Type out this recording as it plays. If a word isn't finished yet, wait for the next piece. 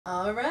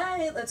All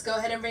right, let's go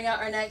ahead and bring out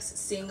our next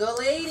single Fuck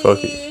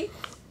lady.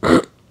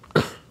 it.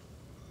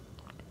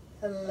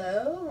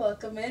 Hello,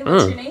 welcome in.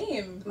 What's your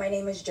name? My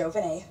name is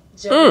Jovanay.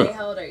 Jovanay,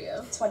 how old are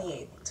you?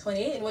 28.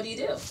 28, and what do you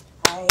do?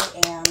 I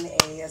am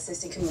a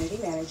assistant community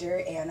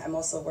manager, and I'm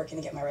also working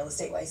to get my real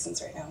estate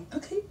license right now.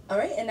 Okay, all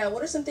right, and now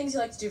what are some things you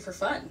like to do for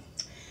fun?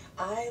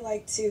 I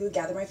like to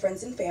gather my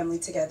friends and family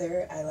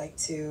together. I like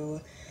to,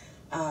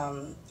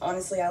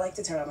 honestly, I like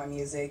to turn on my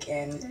music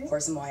and pour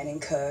some wine and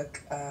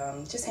cook.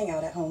 Just hang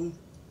out at home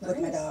with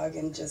my dog,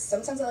 and just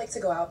sometimes I like to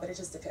go out, but it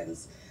just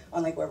depends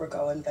on like where we're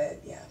going.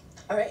 But yeah.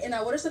 All right, and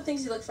now what are some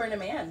things you look for in a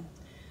man?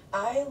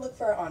 I look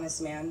for an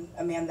honest man,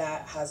 a man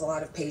that has a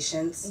lot of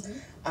patience,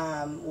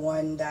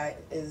 one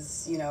that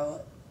is,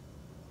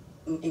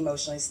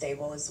 emotionally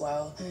stable as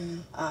well,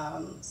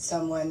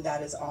 someone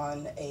that is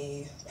on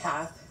a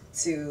path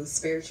to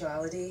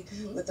spirituality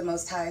with the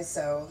Most High.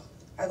 So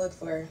I look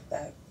for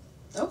that.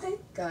 Okay,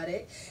 got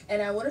it.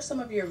 And now what are some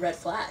of your red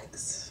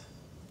flags?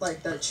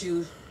 Like that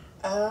you...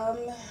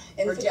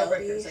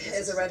 Infidelity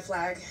is a red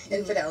flag.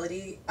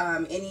 Infidelity,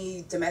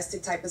 any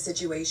domestic type of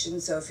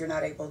situation. So if you're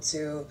not able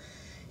to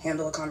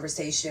handle a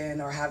conversation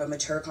or have a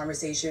mature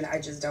conversation, I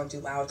just don't do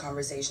loud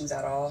conversations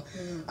at all.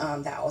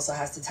 That also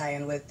has to tie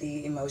in with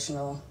the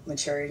emotional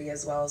maturity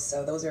as well.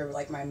 So those are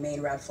like my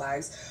main red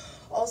flags.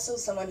 Also,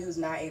 someone who's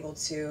not able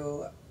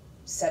to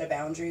set a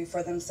boundary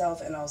for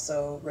themselves and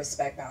also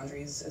respect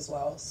boundaries as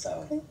well.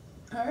 So. Okay.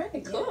 All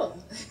right, cool.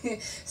 Yeah.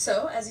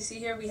 So, as you see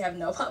here, we have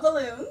no pop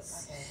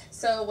balloons. Okay.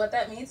 So, what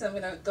that means, I'm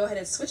going to go ahead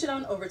and switch it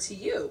on over to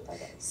you.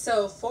 Okay.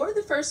 So, for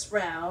the first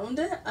round,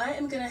 I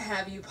am going to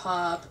have you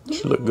pop...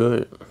 You look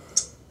good.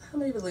 How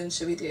many balloons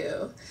should we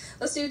do?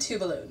 Let's do 2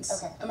 balloons.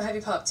 Okay. I'm going to have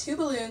you pop 2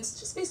 balloons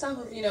just based off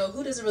of,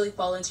 who doesn't really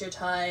fall into your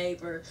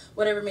type or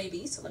whatever it may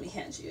be. So, let me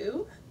hand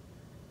you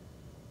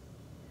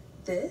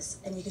this,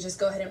 and you can just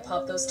go ahead and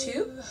pop those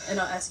 2, and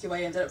I'll ask you why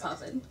you ended up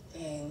popping.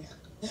 Dang.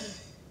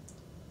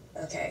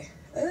 Okay.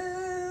 Okay.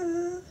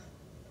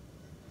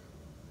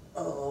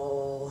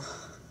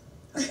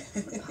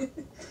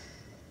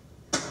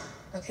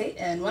 Okay,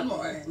 and one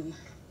more.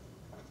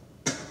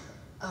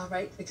 All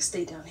right, we can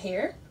stay down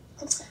here.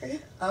 I'm sorry.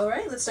 All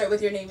right, let's start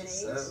with your name and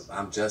age.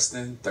 I'm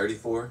Justin,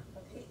 34.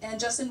 Okay, and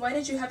Justin, why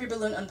did you have your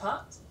balloon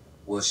unpopped?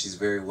 Well, she's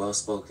very well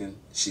spoken.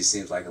 She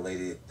seems like a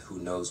lady who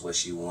knows what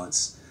she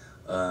wants.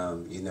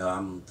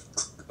 I'm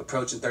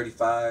approaching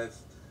 35.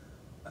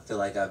 I feel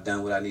like I've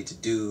done what I need to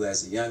do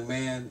as a young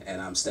man,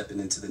 and I'm stepping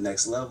into the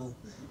next level.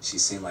 She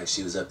seemed like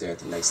she was up there at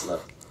the next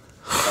level.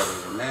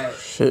 Other than that,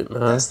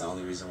 that's the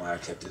only reason why I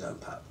kept it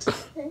unpopped.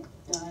 Okay,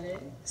 got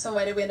it. So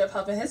why did we end up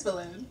popping his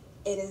balloon?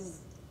 It is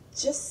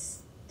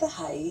just the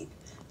height.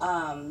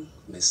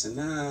 Missing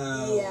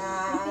out.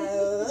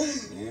 Yeah.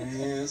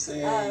 Yeah, I'm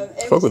saying.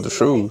 Fuck with the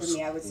shoes. For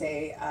me, I would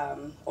say,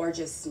 or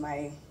just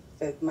my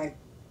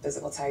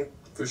physical type.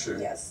 For sure.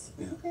 Yes.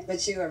 Yeah. Okay.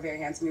 But you are very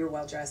handsome. You're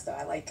well dressed, though.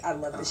 I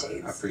love the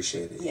shades. I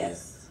appreciate it.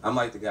 Yes. Yeah. I'm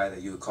like the guy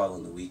that you would call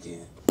on the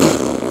weekend.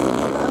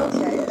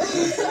 Okay.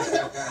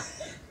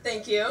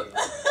 Thank you.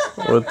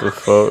 What the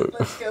fuck?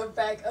 Let's go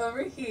back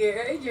over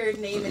here. Your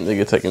name and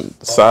Nigga taking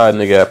side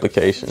nigga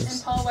applications.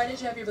 And Paul, why did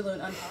you have your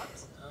balloon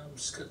unpopped?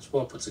 Just 'cause it's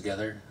well put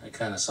together. I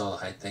kind of saw the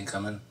height thing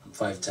coming. I'm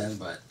 5'10",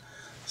 but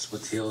just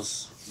with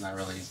heels, not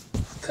really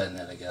cutting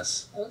it, I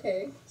guess.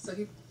 Okay, so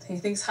he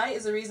thinks height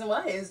is the reason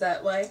why. Is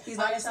that why he's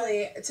not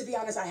Honestly, to be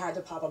honest, I had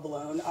to pop a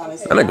balloon.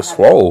 Honestly, That nigga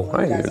swole.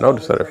 I didn't even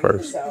notice that at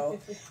first. So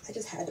I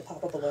just had to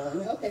pop a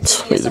balloon. Okay,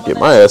 I need to get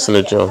my ass in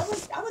the gym.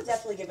 I would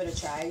definitely give it a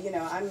try.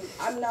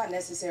 I'm not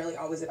necessarily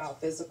always about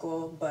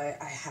physical, but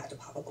I had to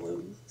pop a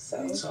balloon.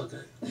 So It's all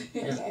good.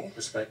 Yeah, Okay.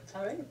 respect.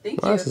 All right,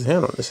 thank Why is his you.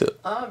 hand on this hip?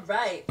 All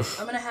right,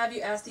 I'm gonna have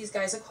you ask these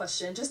guys a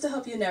question just to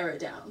help you narrow it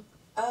down.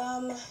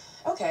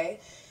 Okay.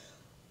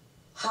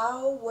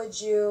 How would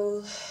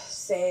you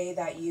say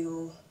that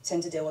you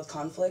tend to deal with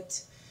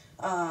conflict?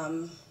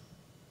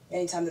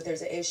 Anytime that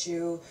there's an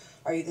issue,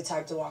 are you the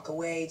type to walk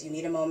away? Do you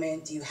need a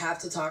moment? Do you have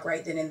to talk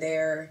right then and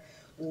there?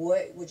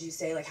 What would you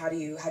say? Like, how do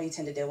you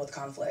tend to deal with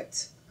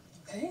conflict?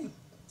 Okay.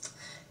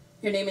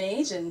 Your name and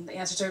age and the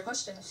answer to your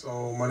question.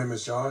 So my name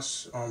is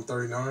Josh. I'm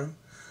 39.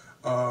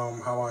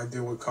 How I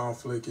deal with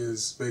conflict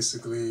is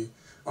basically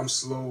I'm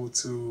slow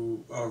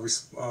to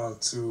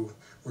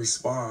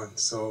respond.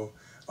 So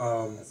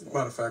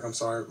matter of fact, I'm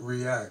sorry,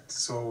 react.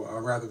 So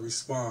I'd rather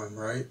respond,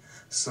 right?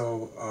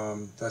 So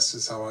that's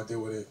just how I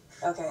deal with it.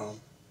 Okay.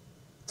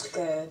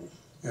 Good.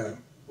 Yeah.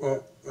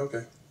 Well,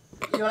 okay.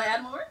 You want to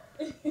add more?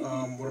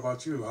 What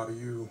about you? How do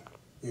you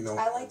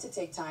I like to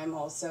take time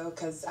also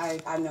because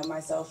I know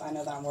myself. I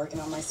know that I'm working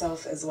on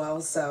myself as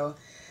well. So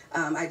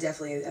I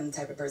definitely am the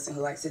type of person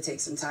who likes to take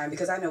some time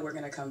because I know we're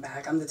going to come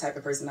back. I'm the type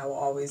of person that will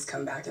always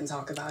come back and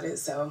talk about it.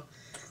 So,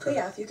 but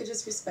yeah, if you could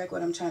just respect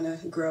what I'm trying to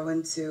grow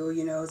into,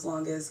 as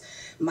long as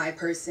my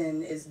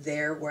person is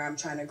there where I'm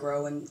trying to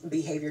grow and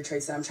behavior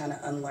traits that I'm trying to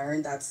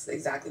unlearn, that's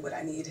exactly what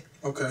I need.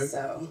 Okay.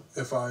 So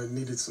if I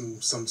needed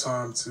some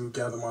time to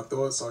gather my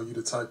thoughts, are you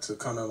the type to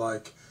kind of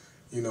like,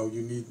 you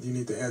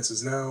need the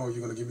answers now, or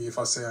you're gonna give me if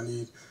I say I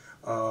need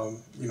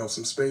you know,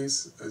 some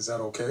space. Is that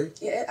okay?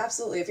 Yeah,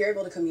 absolutely. If you're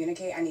able to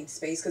communicate, I need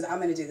space, because I'm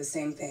going to do the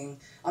same thing.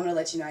 I'm going to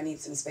let you know I need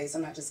some space.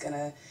 I'm not just going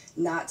to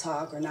not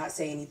talk or not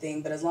say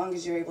anything. But as long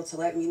as you're able to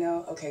let me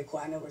know, okay, cool,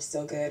 I know we're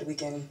still good. We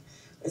can,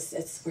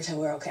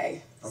 we're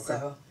okay. Okay.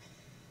 So.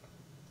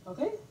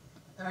 Okay.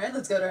 All right,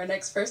 let's go to our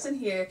next person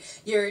here.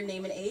 Your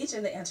name and age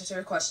and the answer to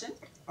your question.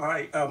 All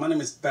right, my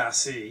name is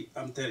Bassi.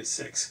 I'm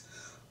 36.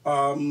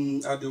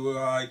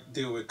 I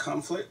deal with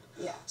conflict.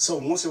 Yeah.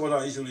 So mostly what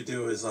I usually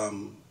do is I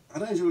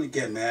don't usually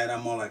get mad.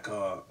 I'm more like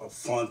a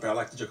fun, but I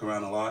like to joke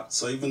around a lot.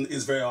 So even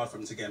it's very hard for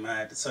me to get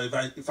mad. So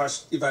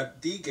if I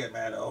did get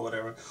mad or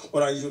whatever,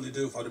 what I usually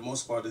do for the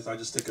most part is I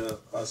just take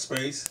a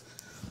space,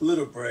 a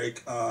little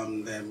break,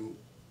 then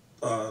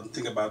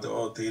think about the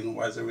whole thing.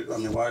 What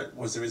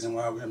was the reason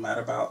why we're mad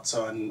about?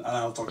 So and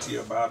I'll talk to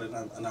you about it,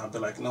 and I'll be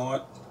like, you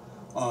know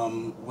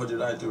what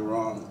did I do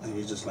wrong? And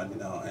you just let me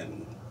know,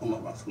 and we'll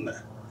move on from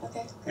there.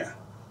 Okay. Yeah.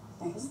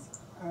 Nice.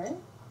 All right.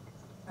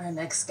 Our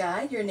next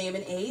guy, your name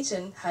and age,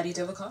 and how do you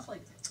deal with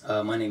conflict?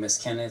 My name is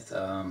Kenneth.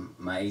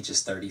 My age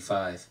is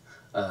 35.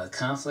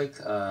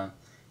 Conflict,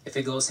 if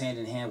it goes hand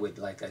in hand with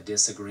like a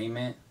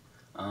disagreement,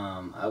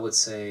 I would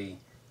say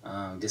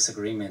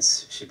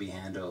disagreements should be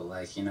handled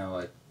like,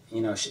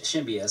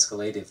 shouldn't be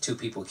escalated. If two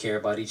people care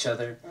about each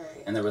other,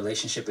 Right. and the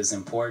relationship is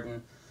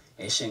important,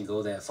 it shouldn't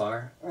go that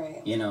far.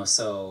 Right.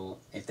 So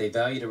if they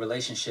value the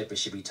relationship, it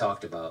should be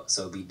talked about.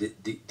 So be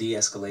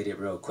de-escalated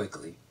real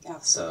quickly.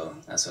 Absolutely. So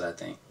that's what I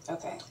think.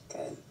 Okay,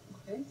 good.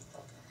 Okay.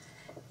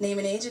 Name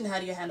and age, and how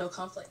do you handle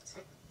conflict?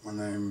 My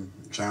name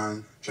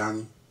Johnny,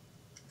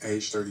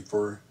 age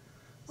 34.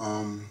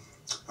 I'm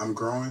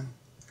growing.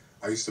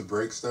 I used to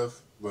break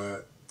stuff,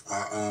 but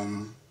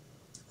as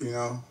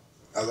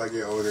I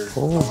get older, I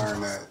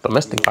learned that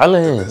Domestic the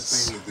violence.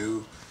 best thing to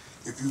do,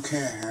 if you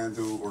can't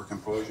handle or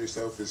compose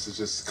yourself, is to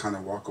just kind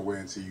of walk away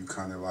until you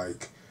kind of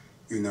like,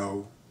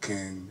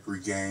 can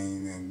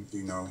regain and,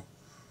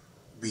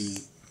 be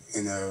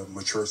in a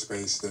mature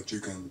space that you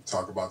can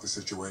talk about the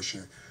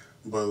situation.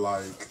 But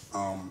like,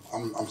 I'm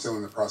still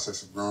in the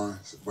process of growing,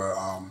 but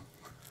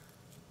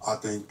I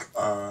think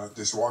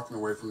just walking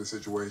away from the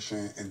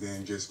situation and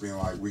then just being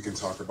like, we can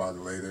talk about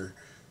it later,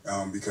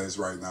 because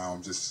right now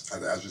I'm just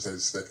at the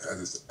agitated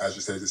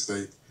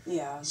state.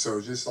 Yeah.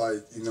 So just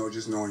like,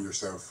 just knowing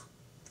yourself.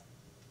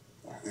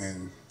 Yeah.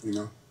 And,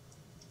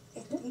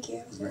 Okay, thank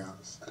you. to be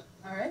honest.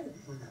 All right.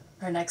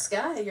 Our next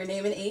guy, your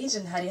name and age,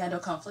 and how do you handle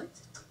conflict?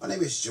 My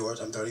name is George.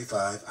 I'm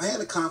 35. I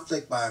had a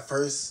conflict by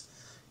first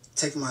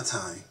taking my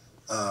time.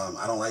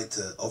 I don't like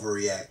to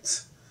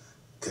overreact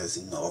because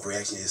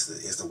overreaction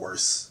is the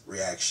worst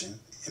reaction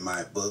in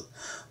my book.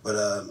 But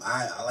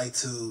I like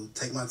to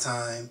take my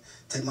time,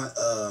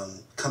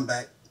 come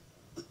back,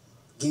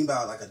 give me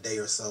about like a day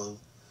or so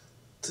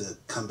to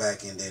come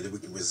back, and then we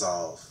can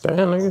resolve.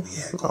 Damn,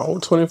 nigga. All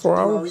 24 You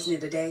hours? always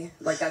need a day?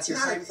 Like that's your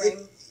time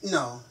frame?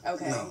 No.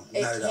 Okay. No,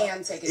 It not at can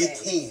all. take a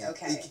It day. can.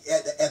 Okay.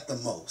 At the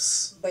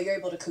most. But you're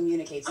able to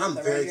communicate I'm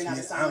something, very right? You're not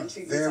a silent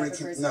treatment type of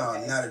person? no,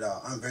 Okay. not at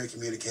all. I'm very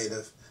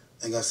communicative.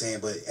 You know what I'm saying?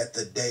 But at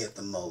the day at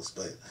the most.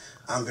 But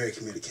I'm very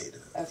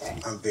communicative. Okay.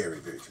 I'm very,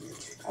 very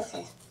communicative.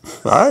 Okay.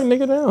 All right,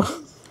 nigga, down.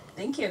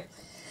 Thank you.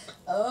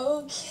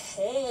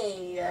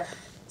 Okay.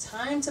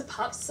 Time to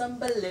pop some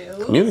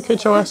balloons.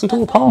 Communicate your ass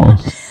into a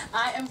pause.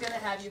 I am going to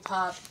have you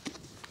pop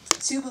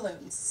 2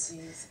 balloons.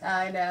 Jeez.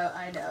 I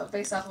know.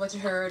 Based off of what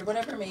you heard,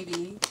 whatever it may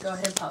be, go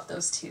ahead and pop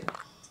those 2.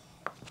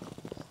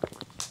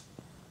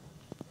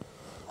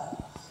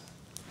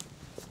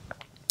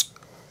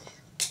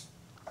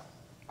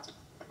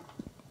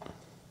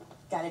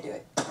 Gotta do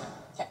it.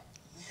 Okay.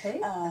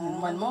 Okay, and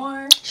then one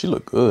more. She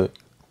look good.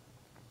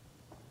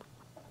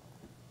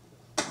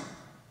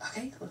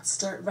 Okay, let's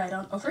start right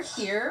on over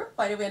here.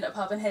 Why did we end up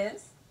popping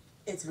his?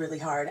 It's really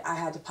hard. I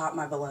had to pop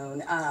my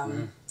balloon.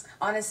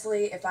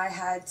 Honestly, if I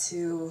had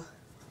to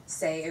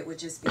say, it would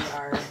just be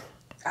our...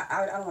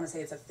 I don't want to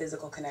say it's a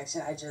physical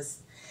connection.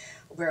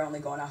 We're only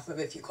going off of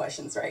a few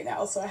questions right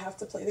now, so I have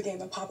to play the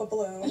game and pop a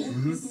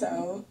balloon.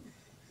 So,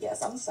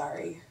 yes, I'm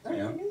sorry.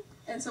 Yeah.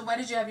 And so why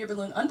did you have your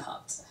balloon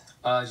unpopped?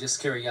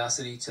 Just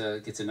curiosity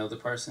to get to know the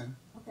person.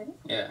 Okay.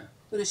 Yeah.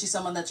 But is she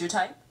someone that's your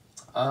type?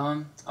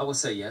 I would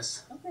say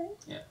yes. Okay.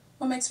 Yeah.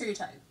 What makes her your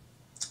type?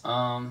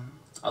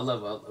 I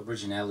love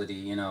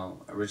originality,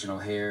 original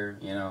hair,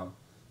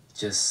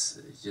 just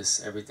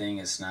everything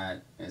it's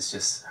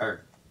just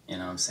her, what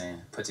I'm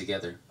saying, put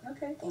together.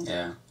 Okay.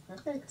 Yeah.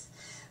 Perfect.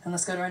 And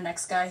let's go to our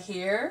next guy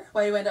here.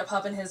 Why do you end up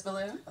popping his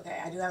balloon?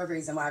 Okay, I do have a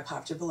reason why I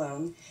popped your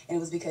balloon, and it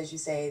was because you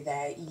say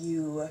that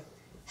you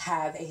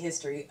have a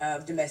history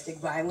of domestic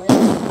violence,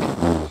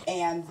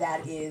 and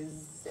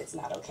it's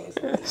not okay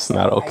for me. It's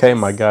not okay,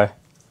 my guy.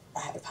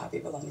 I had to pop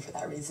your balloon for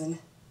that reason.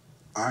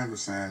 I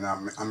understand.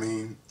 I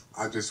mean,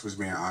 I just was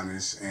being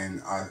honest,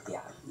 and I,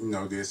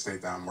 did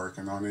state that I'm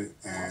working on it,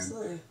 and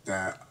Absolutely.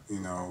 that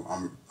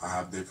I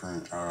have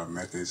different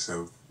methods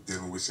of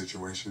dealing with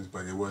situations,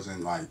 but it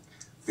wasn't like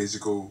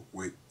physical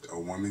with a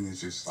woman.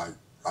 It's just like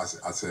I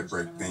said,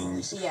 break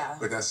things. Yeah.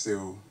 But that's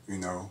still,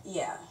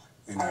 Yeah.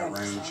 in that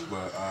range.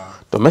 But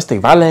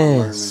Domestic I'm learning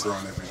violence. and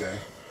growing every day.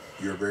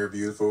 you're very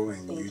beautiful,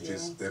 and Thank you you.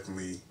 just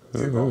definitely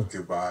give off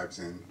good vibes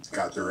and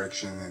got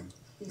direction and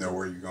know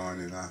where you're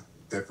going. And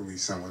definitely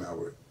someone I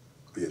would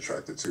be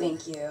attracted to.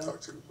 Thank you.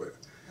 Talk to, but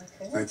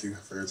Okay. thank you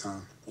for your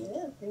time.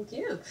 Yeah, thank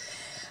you.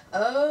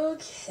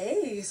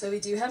 Okay, so we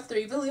do have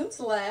 3 balloons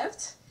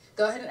left.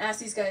 Go ahead and ask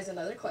these guys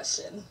another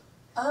question.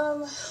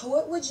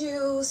 What would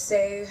you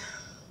say,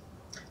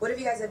 what have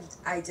you guys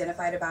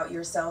identified about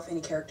yourself,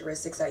 any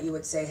characteristics that you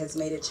would say has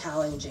made it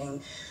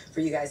challenging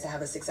for you guys to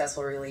have a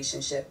successful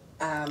relationship,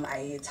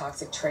 i.e.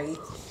 toxic trait?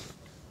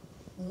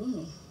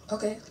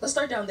 Okay, let's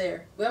start down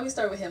there. We always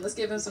start with him. Let's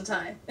give him some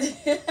time.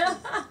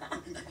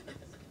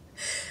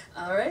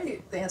 All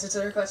right, the answer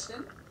to her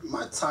question?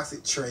 My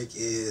toxic trait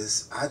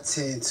is I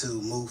tend to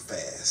move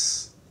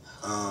fast.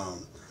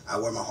 I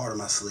wear my heart on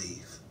my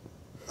sleeve.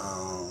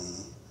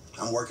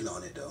 I'm working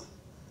on it though.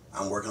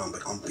 I'm working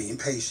on being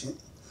patient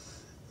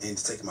and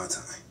just taking my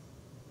time.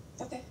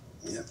 Okay.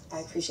 Yeah. I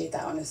appreciate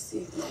that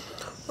honesty.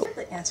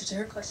 The answer to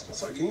her question.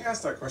 So can you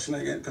ask that question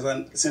again? Because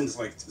it seems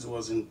like it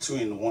was in 2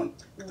 in 1.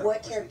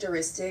 What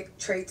characteristic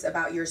traits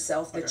about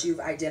yourself that you've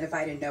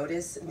identified and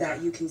noticed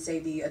that you can say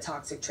be a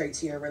toxic trait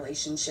to your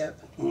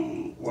relationship?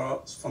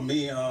 Well, for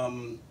me,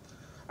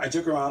 I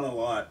joke around a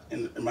lot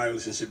in my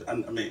relationship. I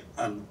mean,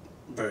 I'm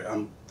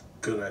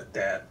good at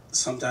that.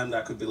 Sometimes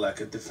that could be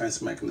like a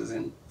defense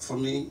mechanism for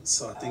me.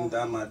 So I think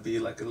that might be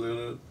like a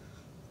little.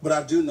 But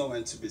I do know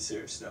when to be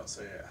serious though.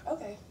 So yeah.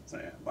 Okay. So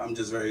yeah, but I'm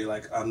just very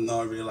like I'm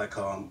not really like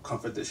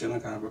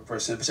confrontational kind of a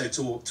person,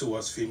 especially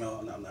towards female,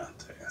 and I'm not.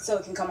 So, yeah. So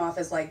it can come off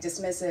as like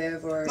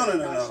dismissive or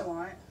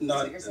nonchalant?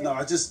 No,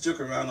 I just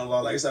joke around a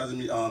lot. Like let's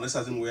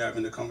have we're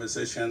having a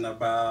conversation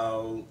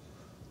about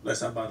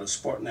a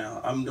sport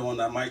now. I'm the one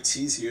that might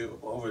tease you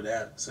over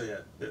that. So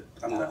yeah,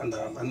 I'm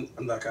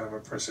that kind of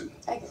a person.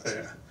 I get you. So,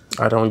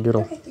 yeah. I don't get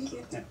him. Okay, thank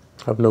you. Yeah.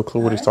 I have no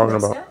clue what he's talking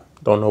next about. guy.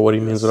 Don't know what he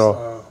means at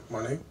all.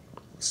 My name?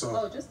 So,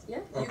 Oh, just, yeah.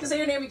 You can say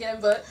your name again,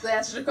 but the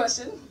answer to the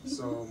question.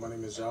 So my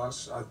name is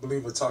Josh. I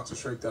believe a toxic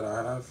trait that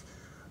I have,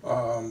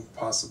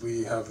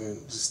 possibly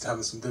having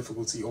some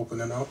difficulty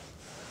opening up.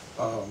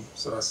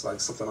 So that's like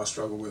something I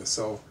struggle with.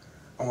 So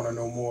I want to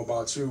know more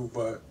about you,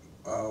 but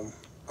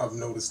I've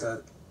noticed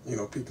that, you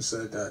know, people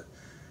said that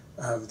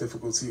I have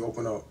difficulty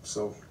open up.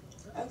 So,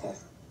 Okay.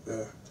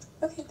 yeah.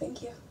 Okay,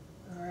 thank you.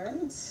 All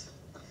right.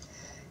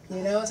 You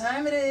know what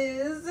time it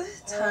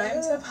is.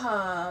 Time to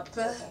pop.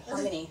 Okay. How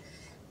many?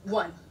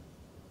 1.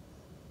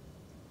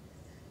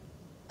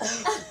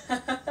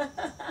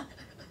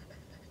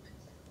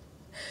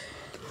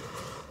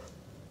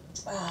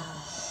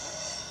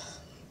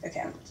 Okay,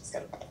 I'm just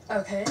gonna.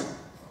 Okay.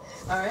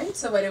 All right.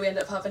 So why did we end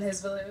up popping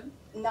his balloon?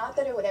 Not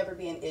that it would ever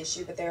be an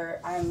issue, but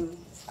I'm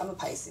a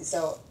Pisces,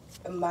 so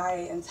my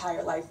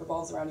entire life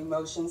revolves around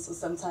emotions. So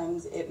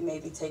sometimes it may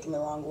be taken the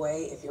wrong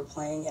way if you're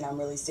playing and I'm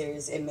really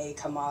serious. It may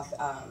come off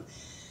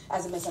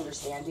as a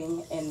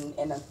misunderstanding,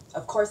 and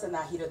of course in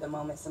that heat of the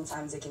moment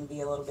sometimes it can be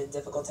a little bit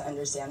difficult to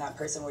understand that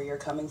person where you're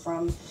coming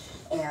from,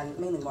 and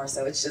mainly more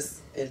so it's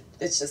just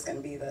going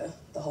to be the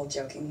whole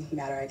joking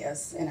matter, I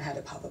guess, and I had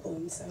to pop a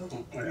balloon, so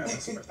Yeah,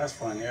 that's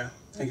fine. Yeah,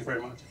 thank you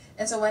very much.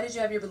 And so why did you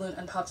have your balloon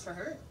unpopped for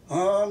her?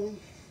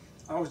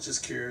 I was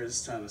just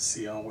curious, trying to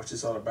see what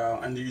she's all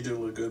about, and you do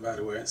look good, by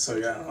the way. So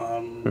yeah, I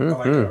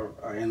like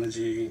her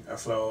energy, her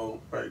flow,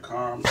 very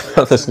calm. So,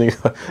 yeah. This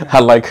nigga, I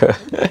like her.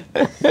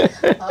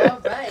 All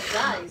right,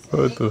 guys. What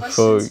Any the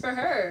questions fuck? for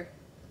her?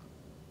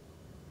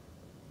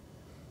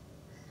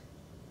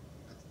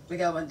 We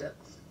got one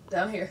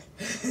down here.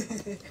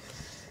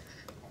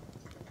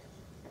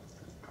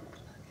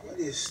 What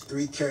is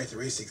 3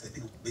 characteristics that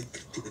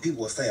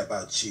people will say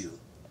about you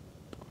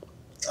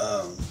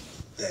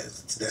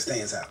that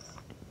stands out?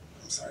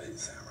 I'm sorry, that didn't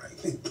sound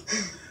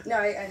right. no,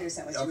 I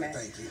understand what you meant.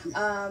 Thank you.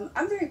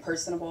 I'm very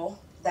personable.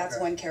 That's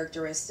one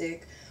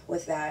characteristic.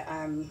 With that,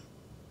 I'm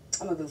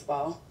a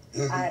goofball.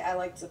 I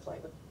like to play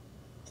with.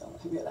 Don't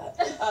let him hear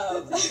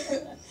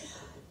that.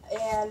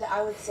 And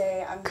I would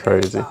say I'm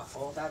very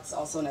thoughtful. That's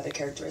also another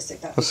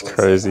characteristic that people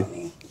would say about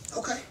me.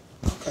 Okay.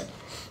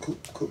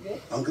 Cool.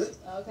 Good? I'm good.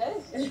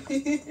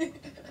 Okay.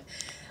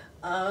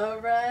 All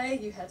right.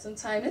 You had some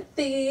time to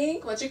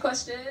think. What's your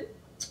question?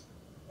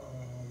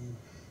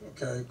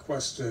 Okay,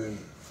 question.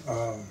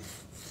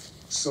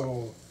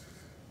 So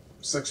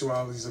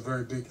sexuality is a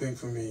very big thing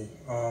for me.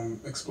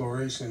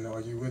 Exploration,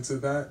 are you into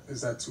that?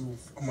 Is that too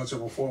much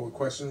of a forward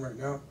question right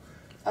now?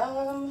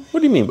 What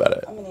do you mean by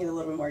that? I'm gonna need a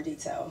little bit more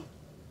detail.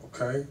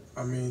 Okay,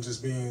 I mean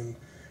just getting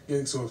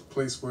to a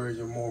place where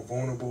you're more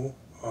vulnerable,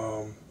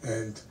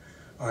 and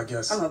I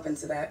guess I'm open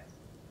to that.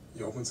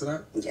 You open to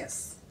that?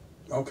 Yes.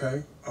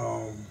 Okay.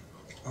 All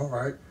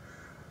right.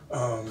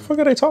 What the fuck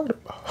are they talking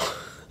about?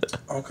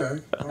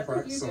 Okay. All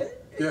right. You So good?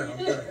 yeah, I'm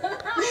good.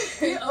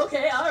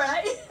 Okay. All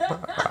right.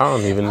 I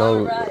don't even know.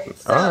 All right.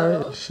 So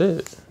all right.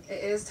 Shit.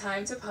 It is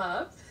time to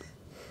pop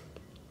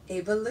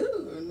a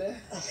balloon.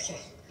 Okay.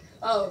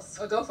 Oh,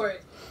 go for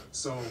it.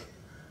 So,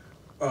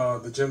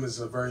 the gym is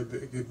a very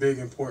big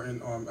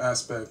important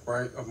aspect,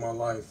 right, of my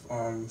life.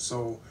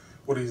 So,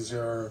 what is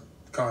your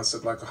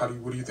concept? Like,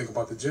 what do you think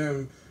about the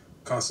gym?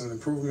 constant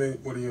improvement.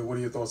 What are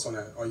your thoughts on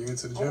that? Are you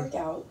into the gym?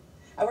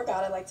 I work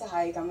out. I like to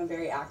hike. I'm a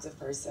very active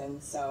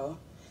person. So,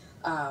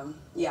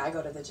 yeah, I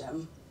go to the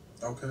gym.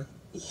 Okay.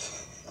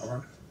 All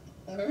right.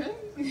 All right.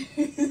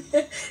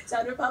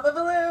 Time to pop a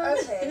balloon.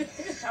 Okay.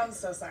 I'm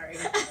so sorry.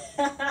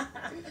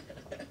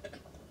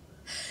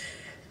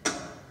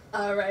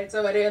 All right.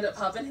 So why do you end up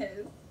popping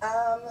his?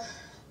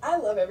 I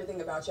love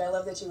everything about you. I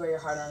love that you wear your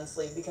heart on your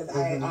sleeve because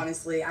I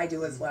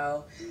do as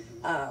well.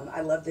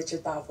 I love that you're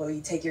thoughtful.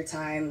 You take your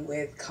time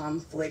with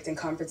conflict and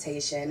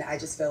confrontation. I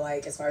just feel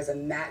like as far as a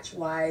match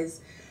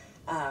wise,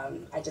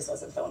 I just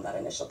wasn't feeling that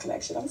initial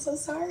connection. I'm so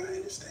sorry. I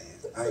understand.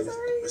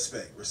 Sorry.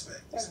 Respect.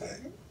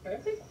 Okay,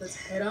 perfect. Let's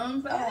head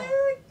on back.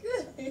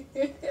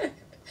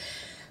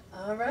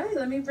 All right,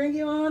 let me bring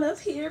you on up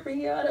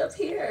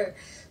here.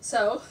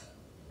 So,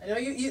 I know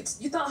you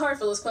thought hard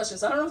for those questions.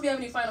 So I don't know if you have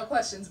any final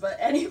questions, but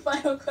any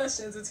final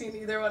questions between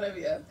either one of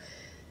you?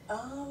 I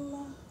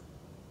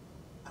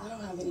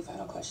don't have any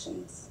final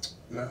questions.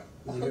 No.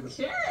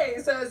 Okay,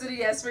 so is it a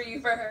yes for you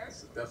for her?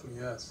 It's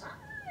definitely yes.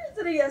 Is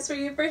it a yes for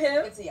you for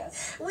him? It's a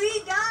yes. We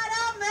got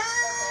a match!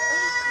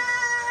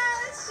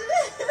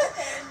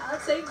 I'll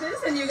take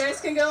this and you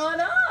guys can go on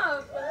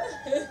up.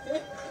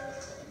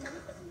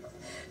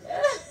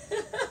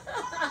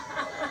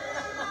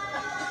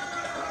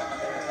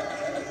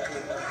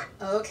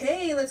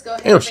 Okay, let's go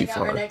ahead and bring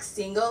out our next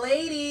single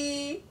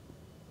lady.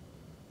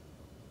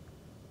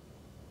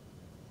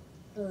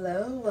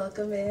 Hello,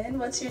 welcome in.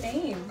 What's your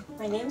name?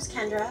 My name's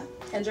Kendra.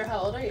 Kendra, how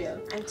old are you?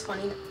 I'm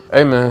 20.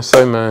 Hey man,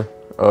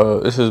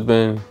 this has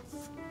been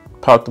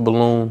Pop the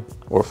Balloon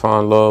or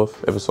Find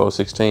Love, episode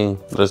 16.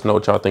 Let us know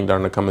what y'all think down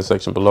in the comment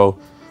section below.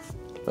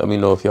 Let me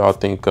know if y'all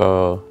think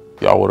y'all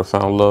would have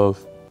found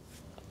love.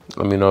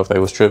 Let me know if they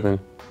was tripping.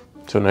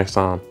 Till next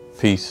time,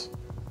 peace.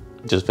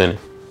 Just Vinny.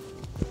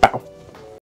 Ow.